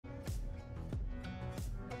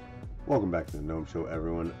Welcome back to the Gnome Show,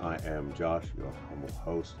 everyone. I am Josh, your humble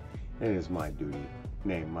host, and it is my duty,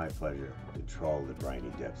 nay, my pleasure, to trawl the briny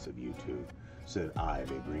depths of YouTube so that I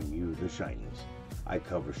may bring you the shinies. I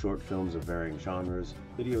cover short films of varying genres,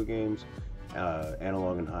 video games,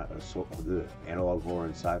 analog horror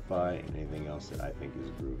and sci-fi, and anything else that I think is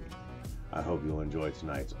groovy. I hope you'll enjoy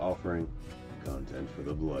tonight's offering, content for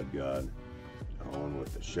the blood god. On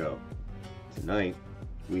with the show. Tonight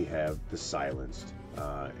we have The Silenced.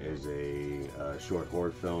 Is a short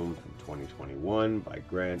horror film from 2021 by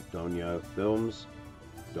Grant Donia Films.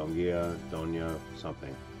 Donia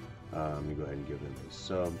something. Let me go ahead and give them a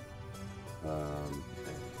sub.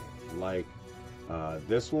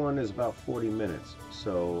 This one is about 40 minutes,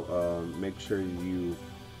 so make sure you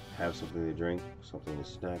have something to drink, something to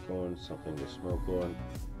snack on, something to smoke on.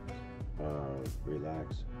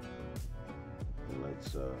 Relax, and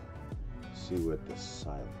let's see what The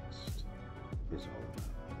Silenced is all about.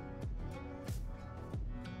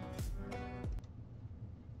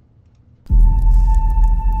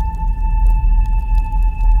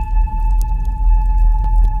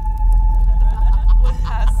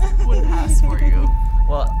 Would pass for you.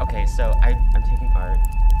 Well, okay, so I'm taking art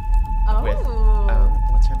with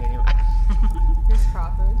what's her name? Miss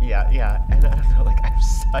Crawford. Yeah, and I don't know, like I'm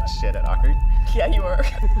such shit at art. Yeah, you were.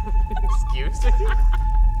 Excuse me.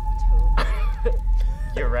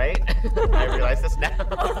 You're right. I realize this now. Do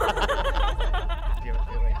you ever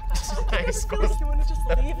feel like high school? You want to just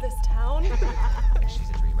leave this town? She's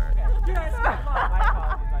a dreamer. You guys, my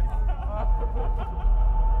apologies.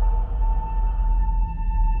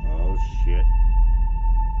 Oh shit.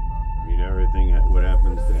 I mean, what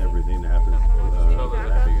happens to everything that happens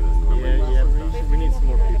Yeah, we need some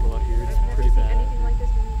more people out here. It's pretty bad.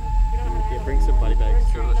 Yeah, bring some body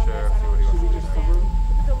bags. Go to the sheriff, see what he wants to do.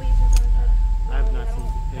 I have not seen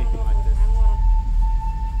anything like this.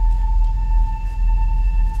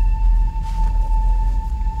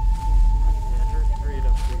 Yeah, hurry it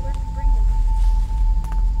up, please.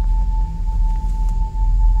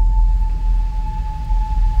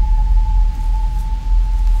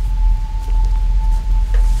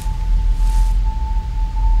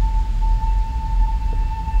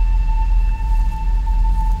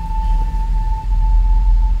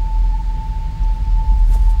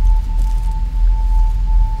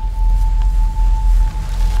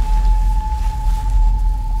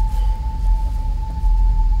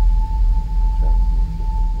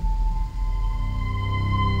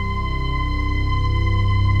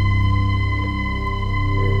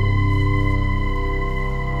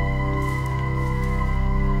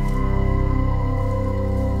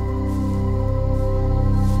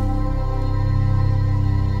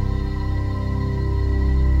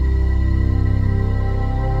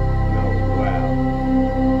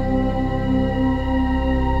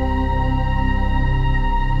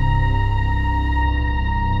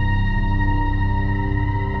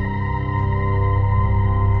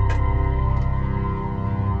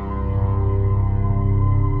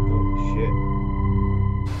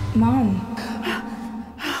 Mom.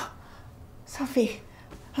 Sophie.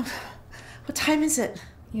 What time is it?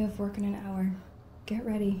 You have work in an hour. Get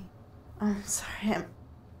ready. I'm sorry.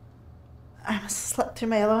 I must have slept through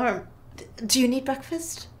my alarm. Do you need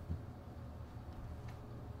breakfast?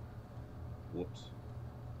 Whoops.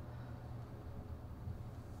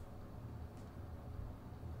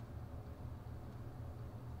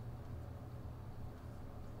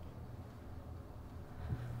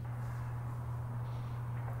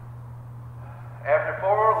 After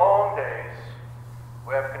 4 long days,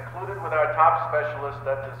 we have concluded with our top specialist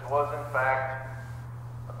that this was, in fact,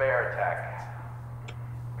 a bear attack.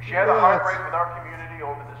 We share the heartbreak with our community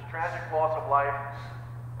over this tragic loss of life,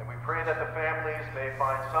 and we pray that the families may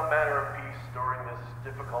find some manner of peace during this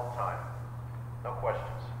difficult time. No questions.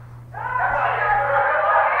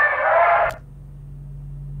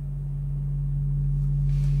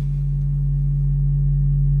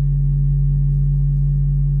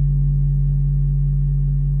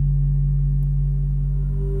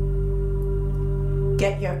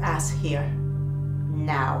 Get your ass here.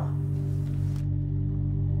 Now.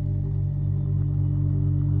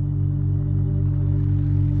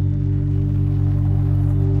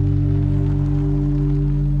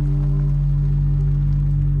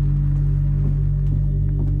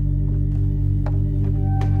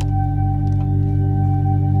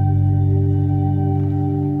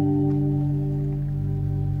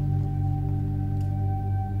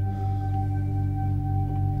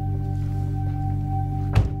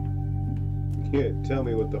 Tell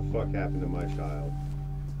me what the fuck happened to my child.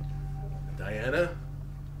 Diana,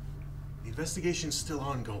 the investigation's still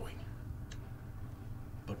ongoing.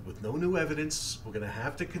 But with no new evidence, we're gonna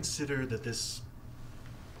have to consider that this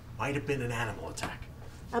might have been an animal attack.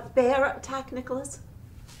 A bear attack, Nicholas?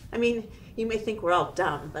 I mean, you may think we're all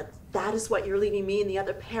dumb, but that is what you're leaving me and the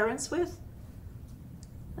other parents with?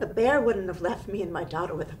 A bear wouldn't have left me and my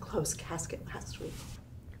daughter with a closed casket last week.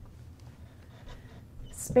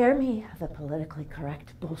 Spare me the politically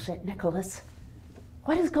correct bullshit, Nicholas.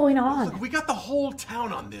 What is going on? Look, we got the whole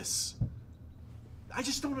town on this. I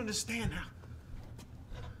just don't understand how.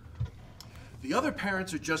 The other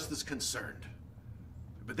parents are just as concerned.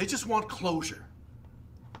 But they just want closure.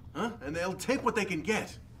 Huh? And they'll take what they can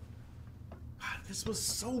get. God, this was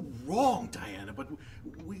so wrong, Diana, but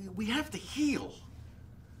we have to heal.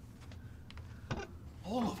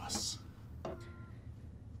 All of us.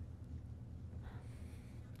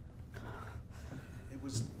 It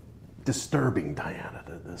was disturbing, Diana,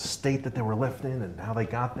 the state that they were left in and how they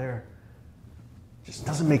got there. Just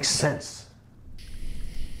doesn't make sense.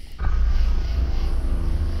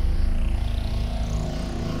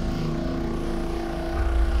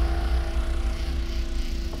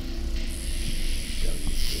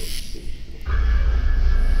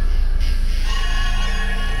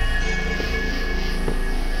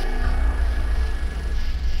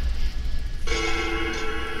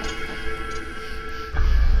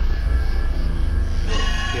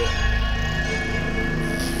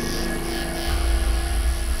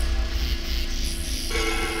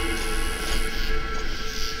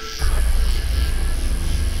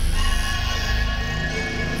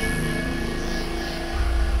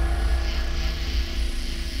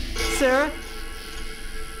 Sarah?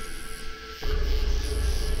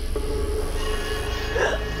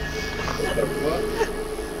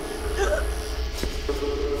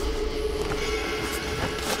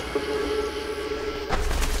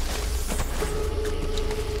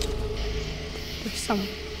 There's someone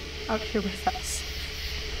out here with us.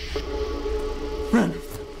 Run.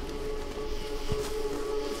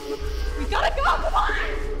 We gotta go! Come on!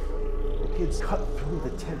 The kids cut through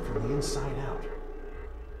the tent from the inside out.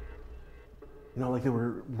 You know, like they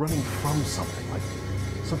were running from something, like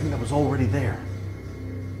something that was already there.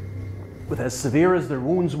 With as severe as their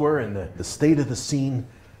wounds were and the state of the scene,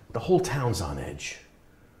 the whole town's on edge.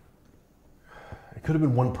 It could have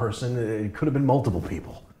been one person, it could have been multiple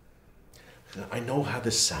people. I know how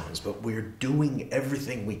this sounds, but we're doing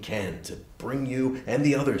everything we can to bring you and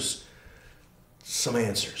the others some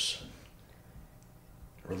answers.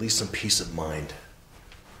 Or at least some peace of mind.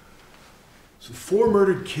 So 4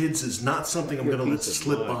 murdered kids is not something I'm gonna let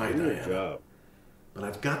slip by, Diana. But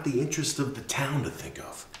I've got the interest of the town to think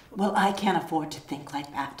of. Well, I can't afford to think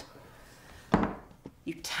like that.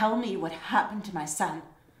 You tell me what happened to my son,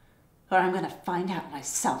 or I'm gonna find out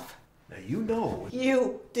myself. Now you know.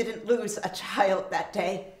 You didn't lose a child that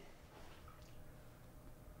day.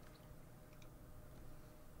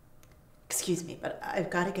 Excuse me, but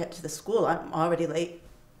I've got to get to the school. I'm already late.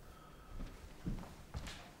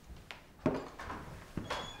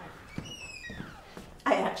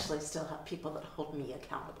 I actually still have people that hold me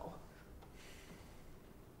accountable.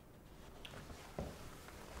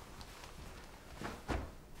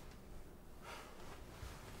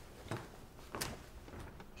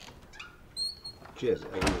 She has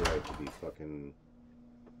every right to be fucking...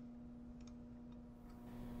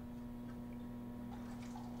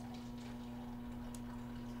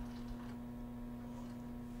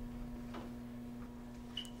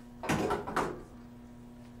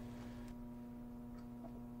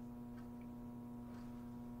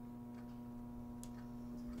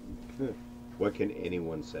 What can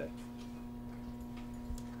anyone say?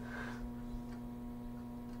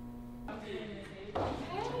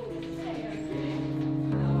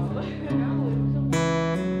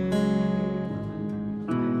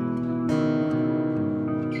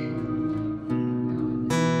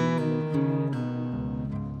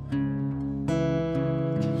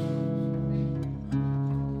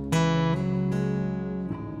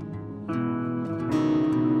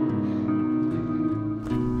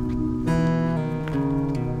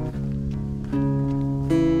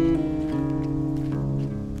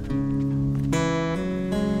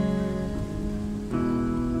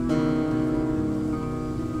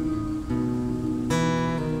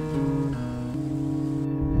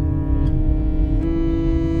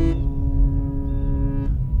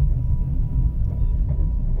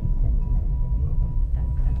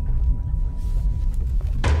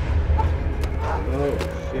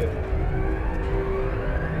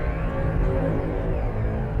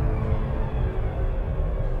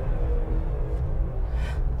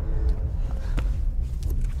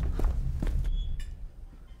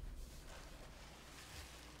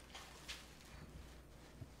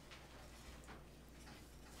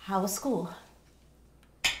 How was school?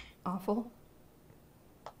 Awful.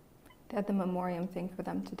 They had the memoriam thing for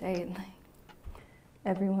them today, and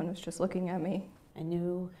everyone was just looking at me. I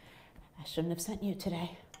knew I shouldn't have sent you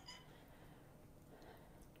today.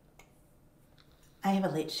 I have a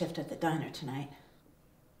late shift at the diner tonight.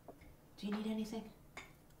 Do you need anything?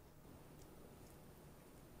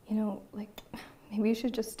 You know, like, maybe you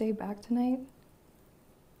should just stay back tonight.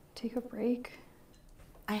 Take a break.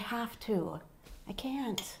 I have to. I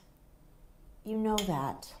can't. You know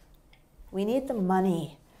that. We need the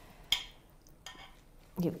money.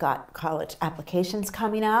 You've got college applications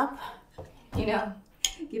coming up. You know,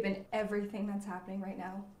 given everything that's happening right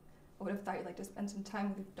now, I would have thought you'd like to spend some time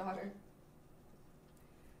with your daughter.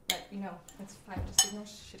 But, you know, it's fine. Just ignore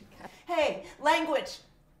shitty cat. Hey, language!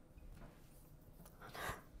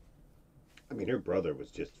 I mean, her brother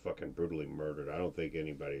was just fucking brutally murdered. I don't think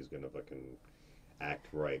anybody's gonna fucking act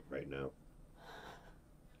right now.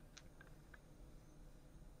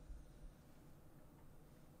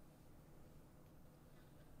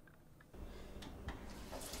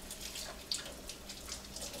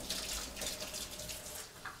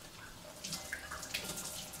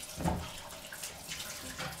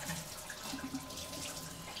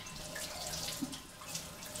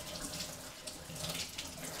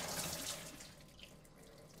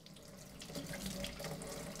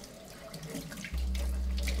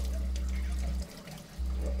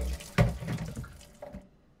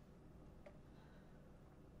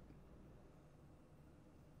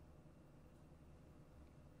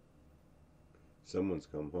 Someone's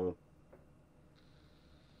come home.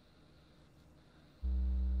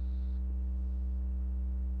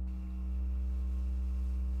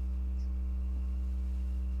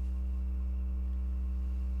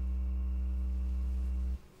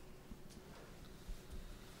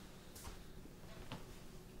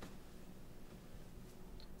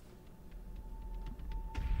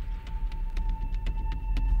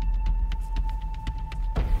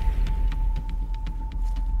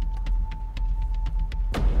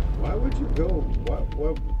 Why would you go?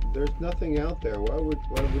 What? There's nothing out there. Why would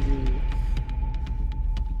you?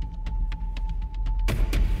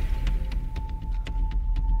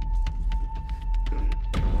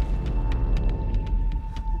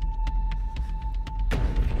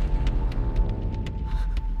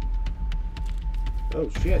 Oh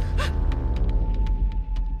shit.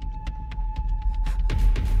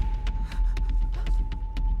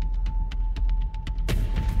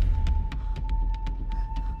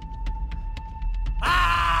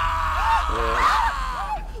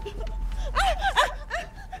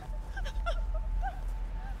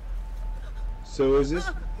 So is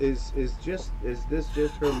this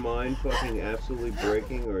just her mind fucking absolutely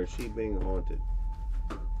breaking, or is she being haunted?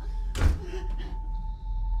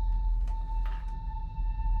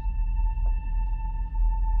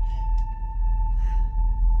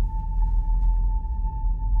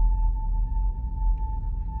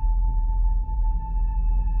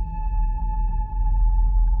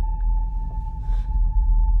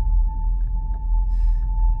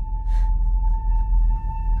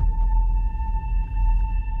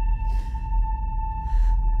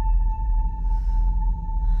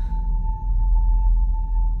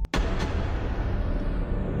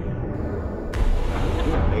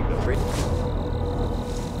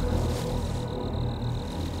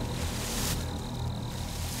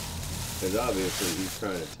 Because obviously he's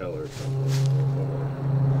trying to tell her something.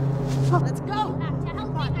 Let's go! To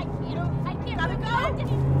help me, I can't. Gotta go. I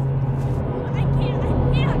can't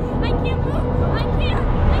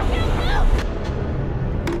move.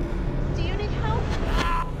 Do you need help?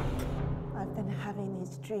 I've been having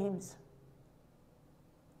these dreams.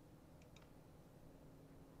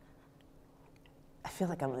 I feel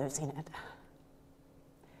like I'm losing it.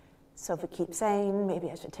 Sophie keeps saying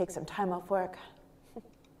maybe I should take some time off work.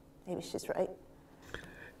 Maybe she's right.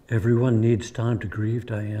 Everyone needs time to grieve,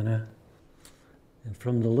 Diana. And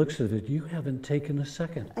from the looks of it, you haven't taken a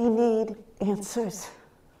second. I need answers.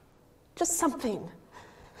 Just something.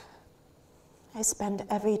 I spend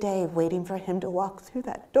every day waiting for him to walk through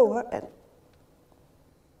that door, and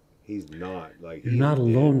He's not like. You're not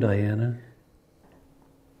alone, Diana.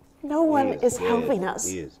 no one is helping us.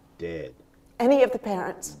 He is dead. Any of the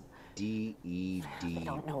parents. D-E-D. They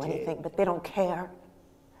don't know anything, but they don't care.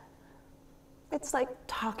 It's like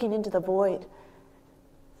talking into the void.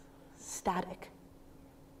 Static.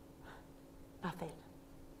 Nothing.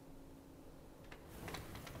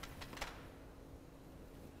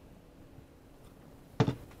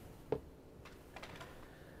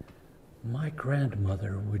 My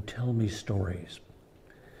grandmother would tell me stories.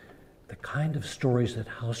 The kind of stories that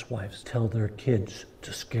housewives tell their kids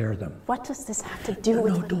to scare them. What does this have to do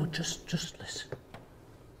with... No, don't, just listen.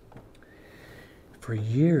 For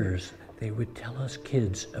years, they would tell us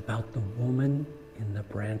kids about the woman in the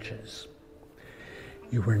branches.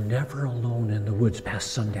 You were never alone in the woods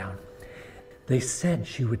past sundown. They said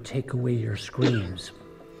she would take away your screams.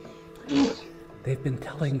 They've been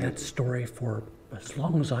telling that story for as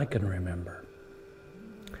long as I can remember.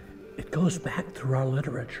 It goes back through our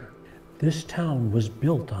literature. This town was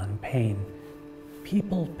built on pain.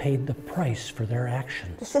 People paid the price for their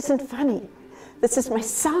actions. This isn't funny. This is my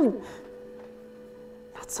son.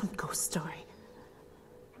 Not some ghost story.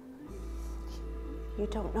 You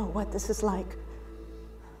don't know what this is like.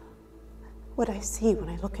 What I see when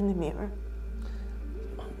I look in the mirror.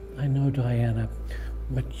 I know, Diana.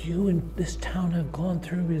 What you and this town have gone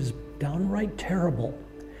through is downright terrible.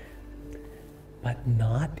 But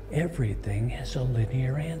not everything has a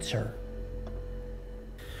linear answer.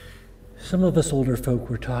 Some of us older folk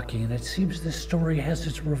were talking, and it seems this story has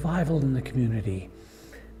its revival in the community.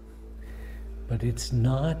 But it's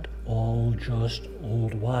not all just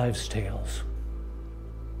old wives' tales.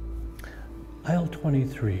 Aisle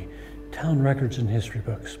 23, Town Records and History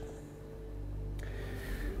Books.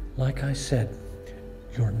 Like I said,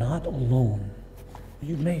 you're not alone.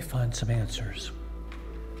 You may find some answers.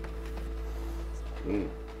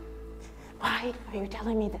 Why are you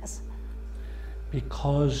telling me this?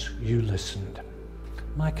 Because you listened.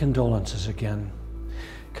 My condolences again.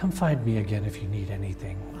 Come find me again if you need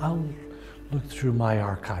anything. I'll look through my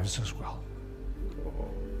archives as well.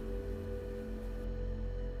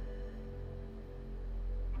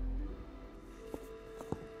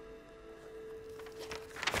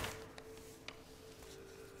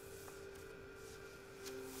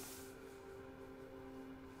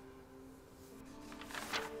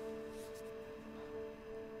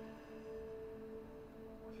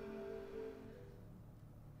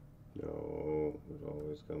 No, it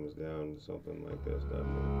always comes down to something like this,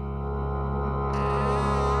 doesn't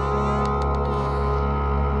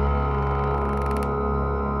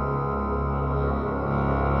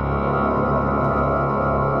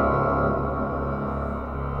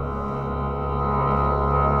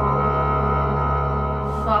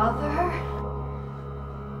Father?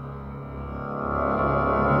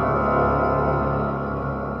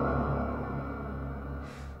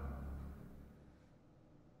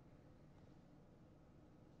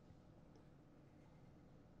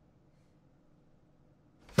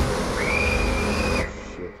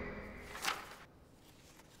 Shit.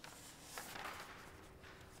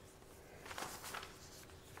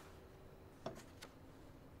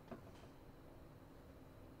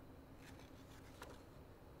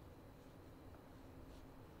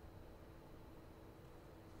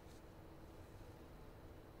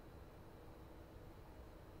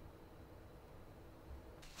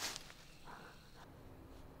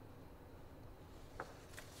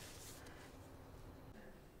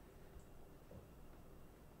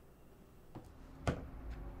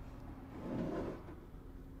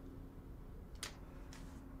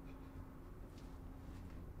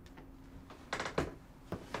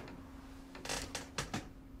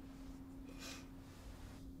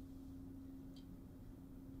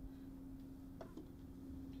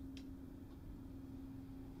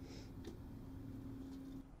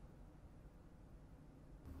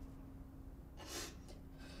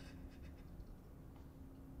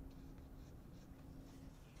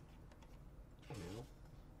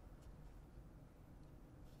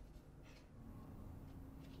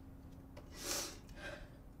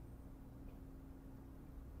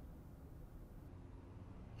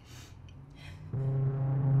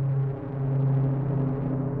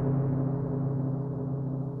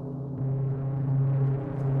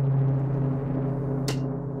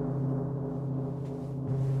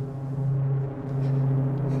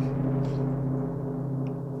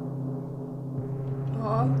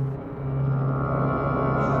 Mom?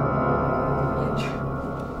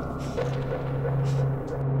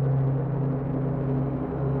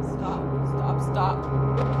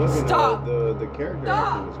 Looking Stop. the character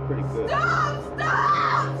acting was pretty good. Stop! Stop!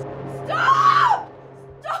 Stop! Stop! Stop! Stop! Stop!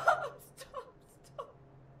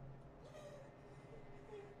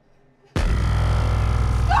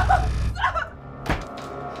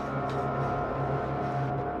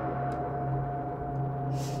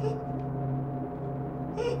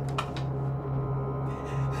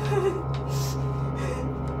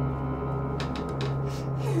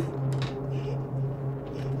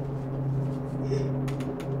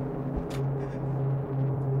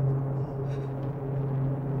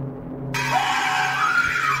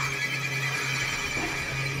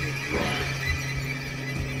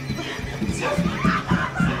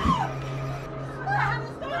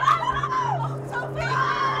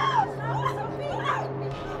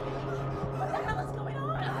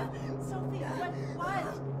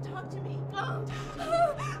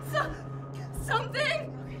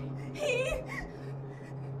 Something. He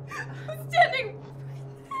was standing.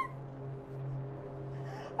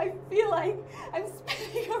 I feel like I'm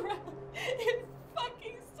spinning around in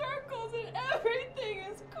fucking circles and everything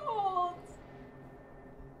is cold.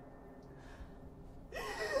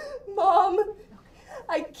 Mom,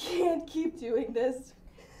 I can't keep doing this.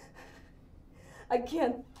 I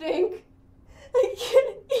can't think. I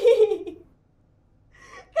can't eat.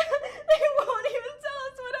 They won't even tell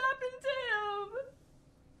us what happened to him.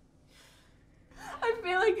 I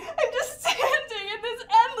feel like I'm just standing in this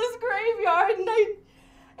endless graveyard and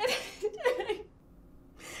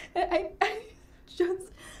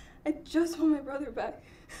I just want my brother back.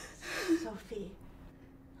 Sophie,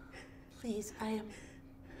 please,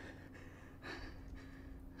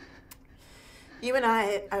 You and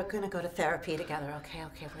I are gonna go to therapy together, okay?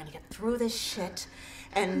 Okay, we're gonna get through this shit,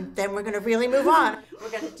 and then we're gonna really move on. We're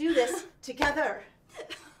gonna do this together.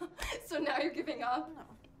 So now you're giving up? No.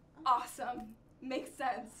 Awesome. Makes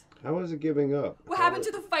sense. How was it giving up? What happened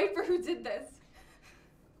to the fight for who did this?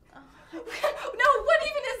 No, what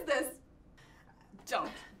even is this?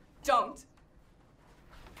 Don't.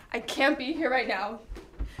 I can't be here right now.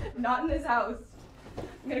 Not in this house.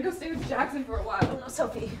 I'm gonna go stay with Jackson for a while. No,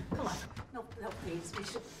 Sophie, come on. No, please.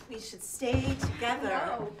 We should stay together.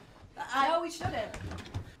 No. No, we shouldn't.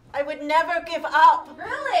 I would never give up.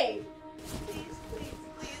 Really? Please.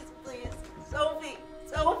 Sophie.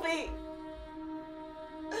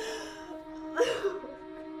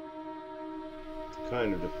 It's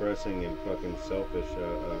kind of depressing and fucking selfish.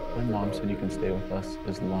 My mom said you can stay with us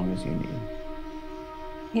as long as you need.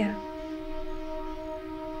 Yeah.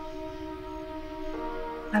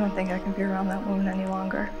 I don't think I can be around that woman any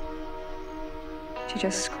longer. She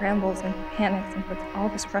just scrambles and panics and puts all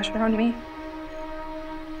this pressure on me.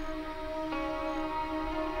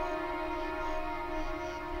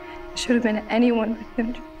 It should have been anyone but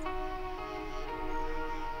him.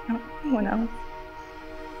 Not anyone else.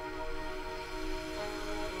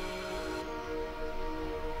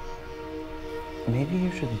 Maybe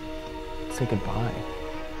you should say goodbye.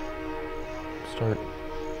 Start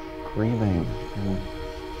grieving and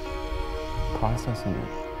processing it.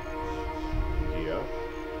 Yeah.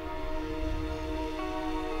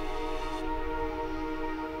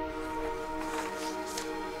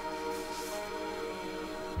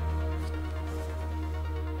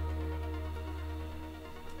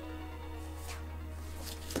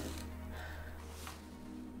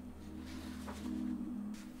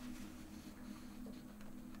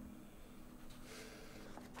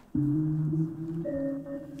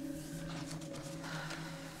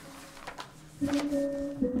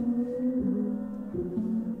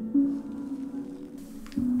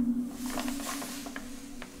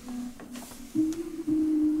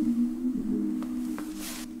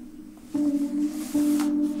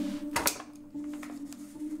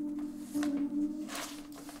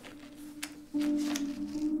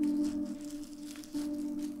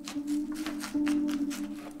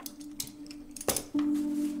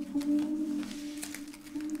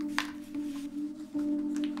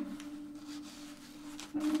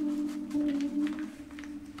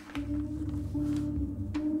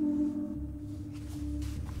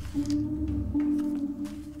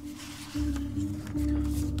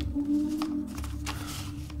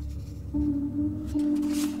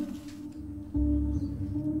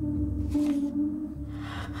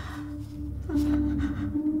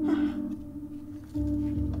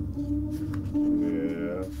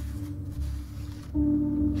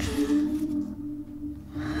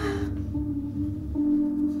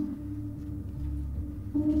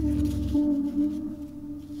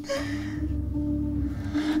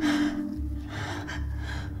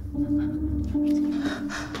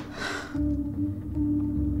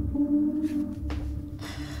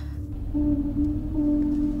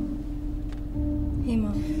 Hey,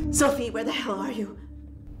 Mom. Sophie, where the hell are you?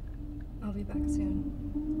 I'll be back soon.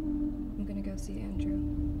 I'm gonna go see Andrew.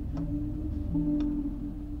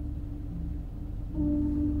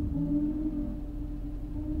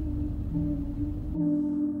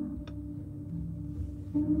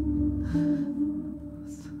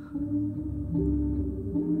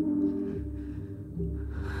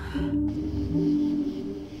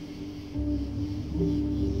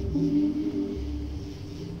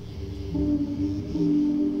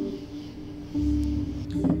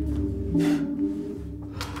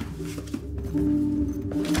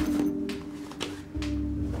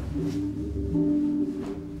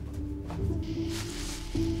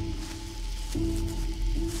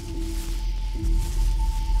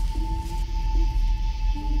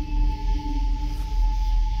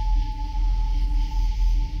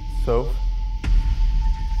 So,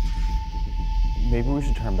 maybe we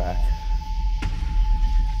should turn back.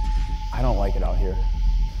 I don't like it out here.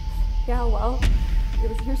 Yeah, well, it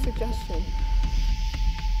was your suggestion.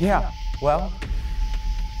 Yeah, well,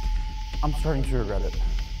 I'm starting to regret it.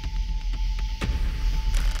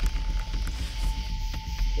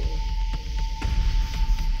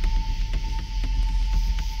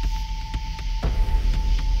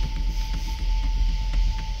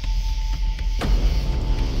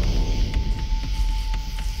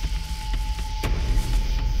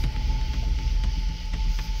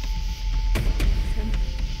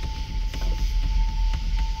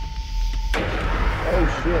 Oh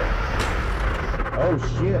shit. Oh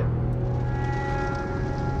shit.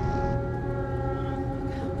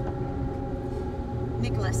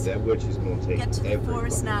 Nicholas, That witch is gonna take get to the every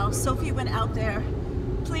forest fucking now. thing. Sophie went out there.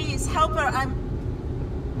 Please help her.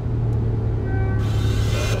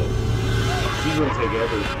 She's gonna take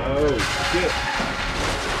every. Oh shit.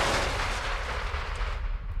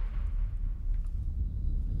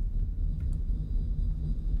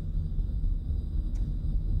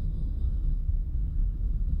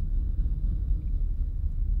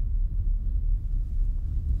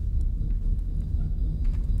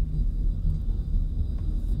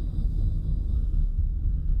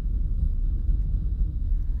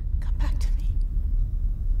 Come back to me.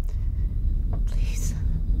 Please,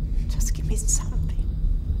 just give me something.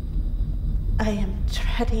 I am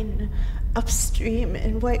treading upstream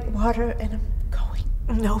in white water and I'm going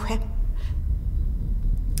nowhere.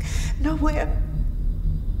 Nowhere.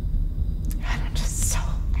 And I'm just so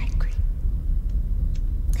angry.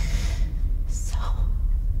 So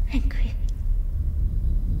angry.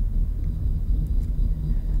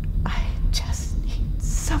 I just need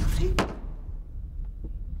something.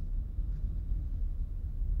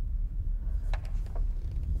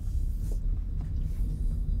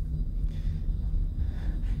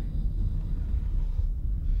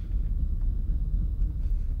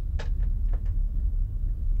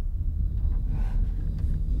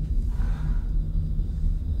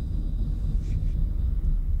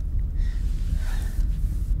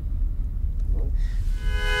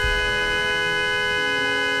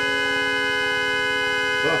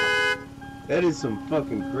 Fuck. That is some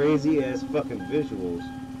fucking crazy ass fucking visuals.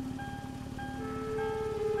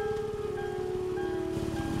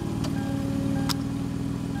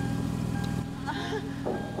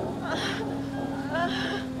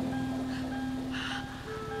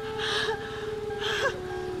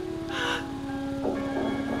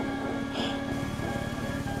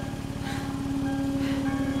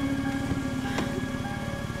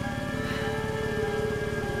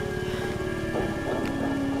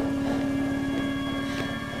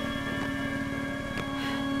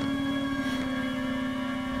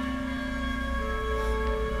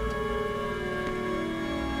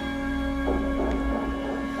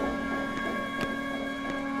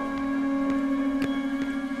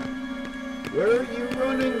 Where are you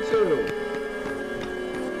running to?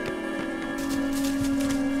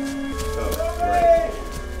 Oh, right.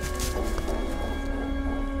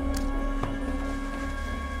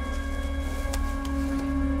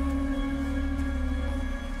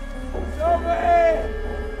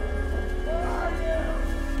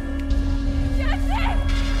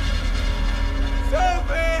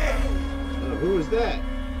 Oh, who is that?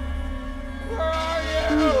 Where are you?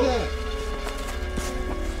 Who is that?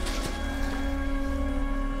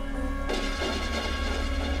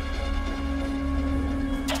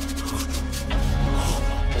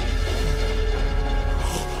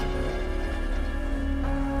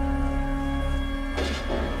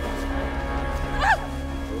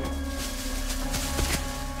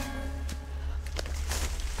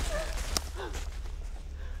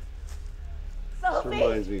 This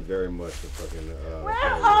reminds me very much of fucking. Where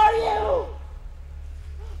are you?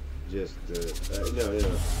 Just no.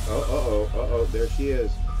 Oh, there she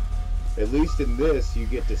is. At least in this, you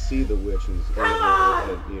get to see the witch, and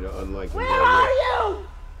you know, unlike. Where are you?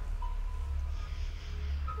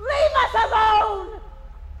 Leave us alone!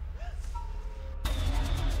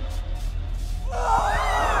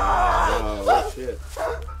 Oh shit!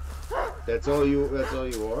 That's all you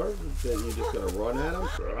are? That you just gonna run at him?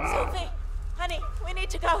 Sophie, honey, we need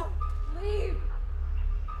to go. Leave.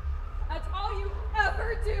 That's all you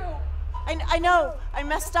ever do. I know, I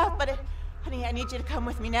messed up, but honey, I need you to come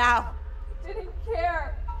with me now. You didn't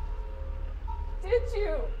care. Did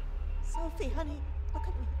you? Sophie, honey, look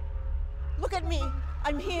at me. Look at me.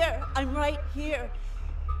 I'm here. I'm right here.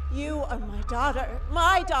 You are my daughter.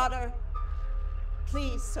 My daughter.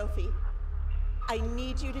 Please, Sophie, I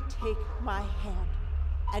need you to take my hand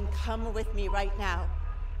and come with me right now.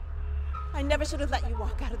 I never should have let you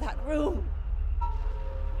walk out of that room.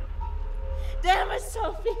 Damn it,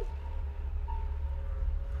 Sophie.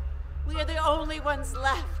 We are the only ones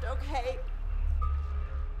left, okay?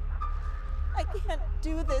 I can't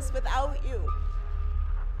do this without you.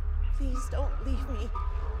 Please don't leave me.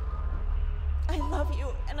 I love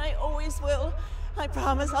you, and I always will. I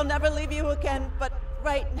promise I'll never leave you again, but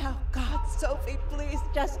right now, God, Sophie, please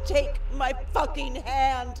just take my fucking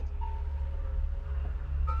hand.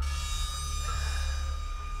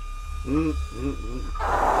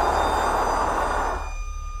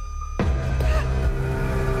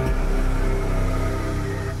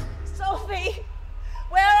 Sophie,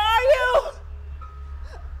 where are you?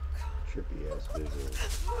 Trippy ass visual.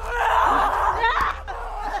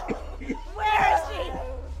 Where is she?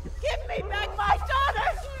 Give me back my daughter!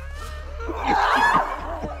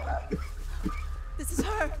 This is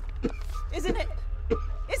her, isn't it?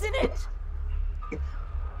 Isn't it?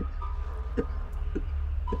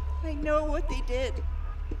 I know what they did.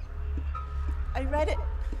 I read it.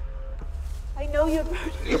 I know your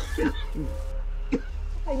burden.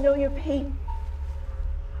 I know your pain.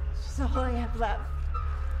 She's all I have left.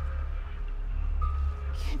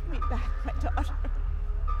 Give me back my daughter.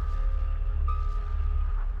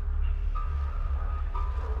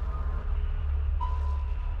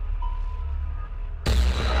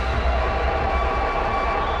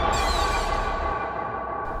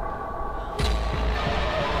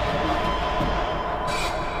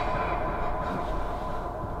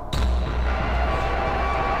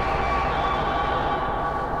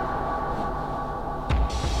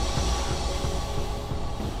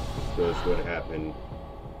 So it's what happened.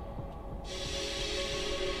 I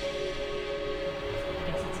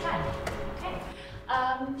guess it's time. Okay.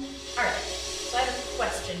 Alright. So I have a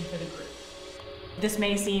question for the group. This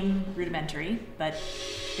may seem rudimentary, but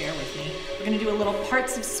bear with me. We're gonna do a little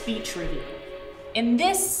parts of speech review. In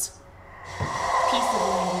this piece of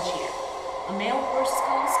language here, a male horse is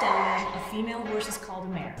called a stallion, a female horse is called a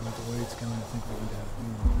mare. With the way it's going, I think we would have.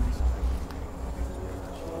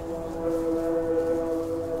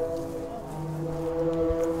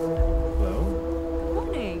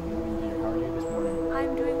 Morning. How are you this morning?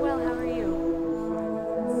 I'm doing well. How are you?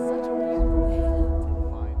 Such a beautiful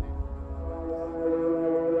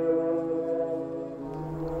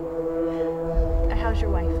day. How's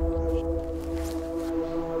your wife?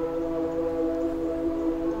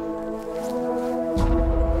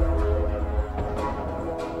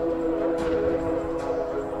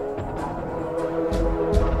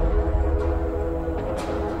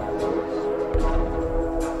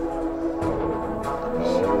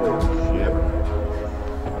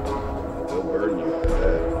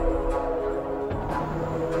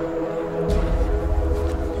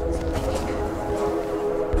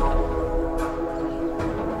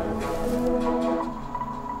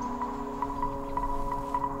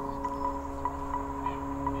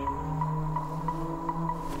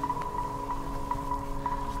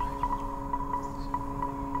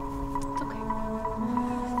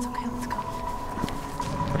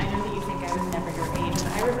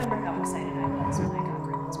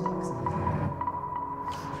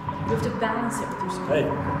 You have to balance it with your story. Hey,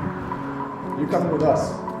 you coming with us?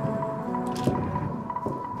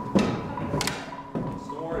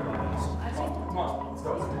 Don't worry about this. Come on, let's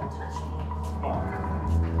go. Come on.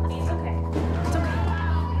 Honey, it's okay. It's okay.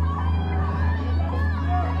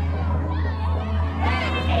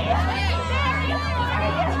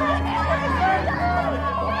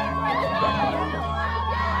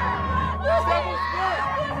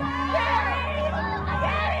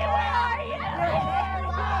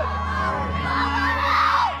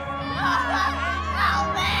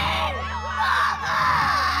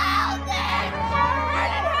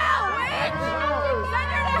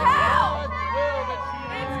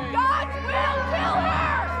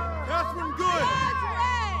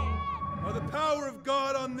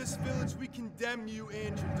 This village, we condemn you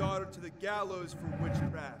and your daughter to the gallows for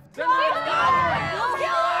witchcraft. Stop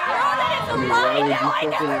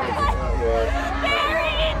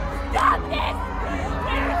this!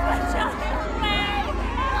 Where's my child?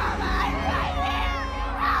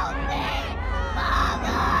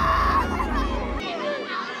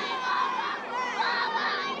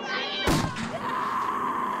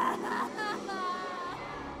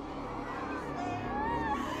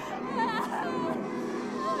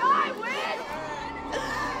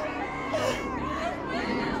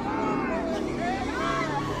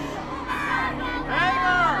 Hang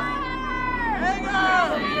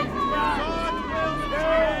on!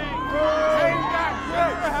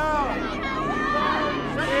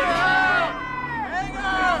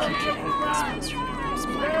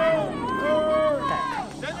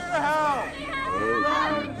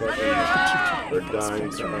 dying,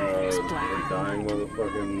 Espresso is black. dying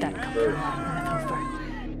motherfucking That comes bird. from Alpha.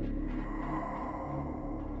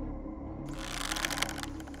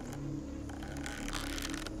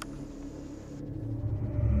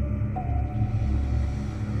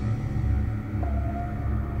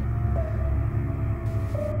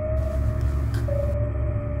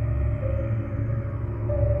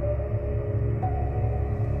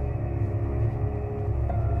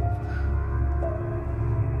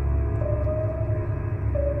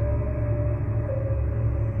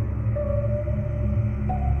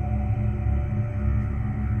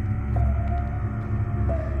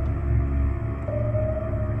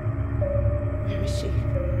 Where is she?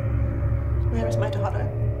 Where is my daughter?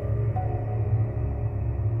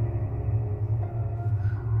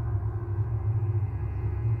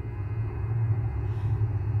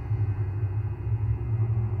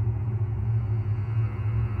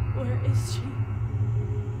 Where is she?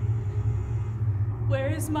 Where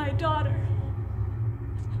is my daughter?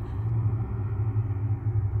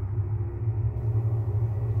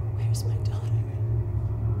 Where's my daughter?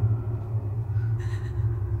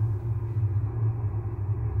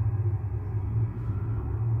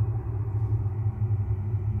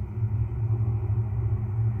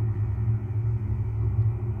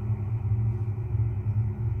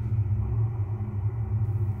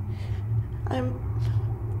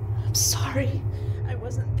 I'm sorry. I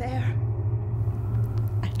wasn't there.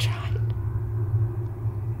 I tried.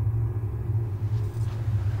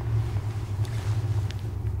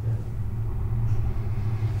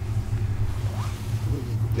 This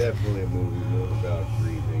is definitely a movie more about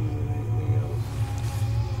grieving than anything else.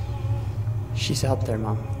 She's out there,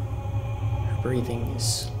 Mom. Her breathing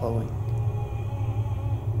is slowing.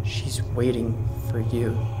 She's waiting for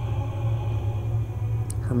you.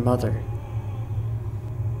 Her mother.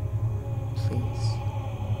 Please.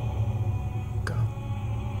 Go.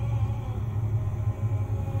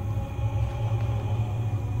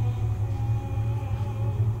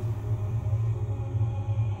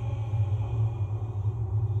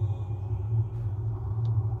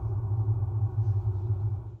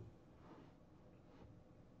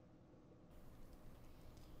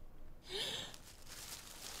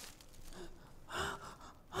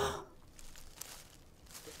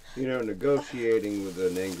 You know, negotiating with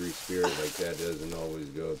an angry spirit like that doesn't always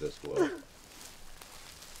go this well.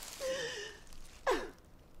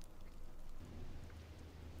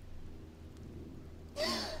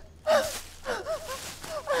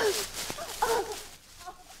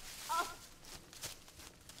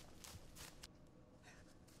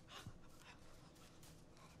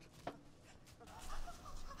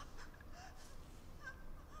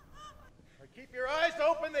 Keep your eyes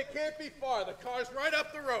open, they can't be far. The car's right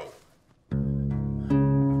up the road.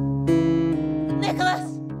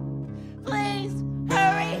 Nicholas! Please,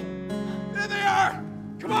 hurry! There they are!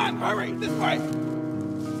 Come on, hurry! This way!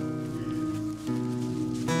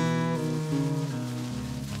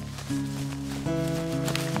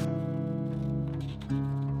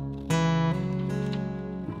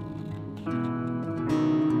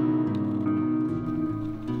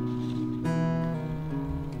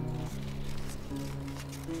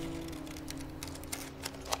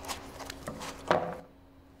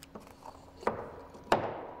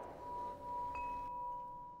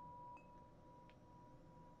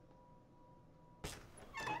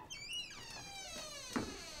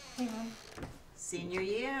 Hey, Mom. Senior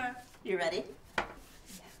year. You ready?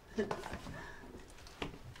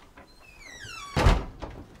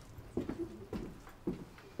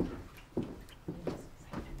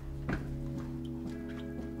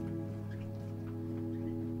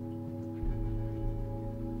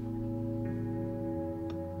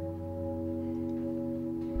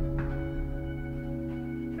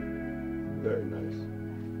 Very nice.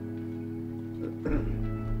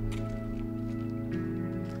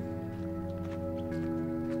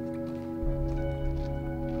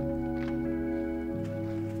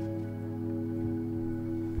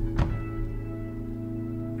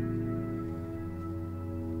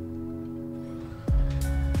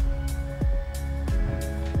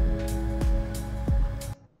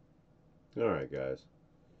 Alright guys,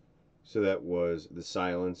 so that was The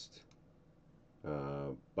Silenced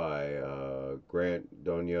by Grant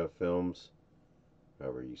Donia Films,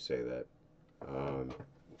 however you say that.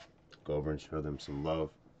 Go over and show them some love.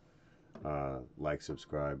 Like,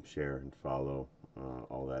 subscribe, share, and follow.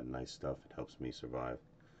 All that nice stuff. It helps me survive.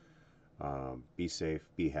 Be safe,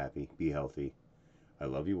 be happy, be healthy. I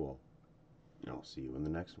love you all. And I'll see you in the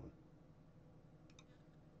next one.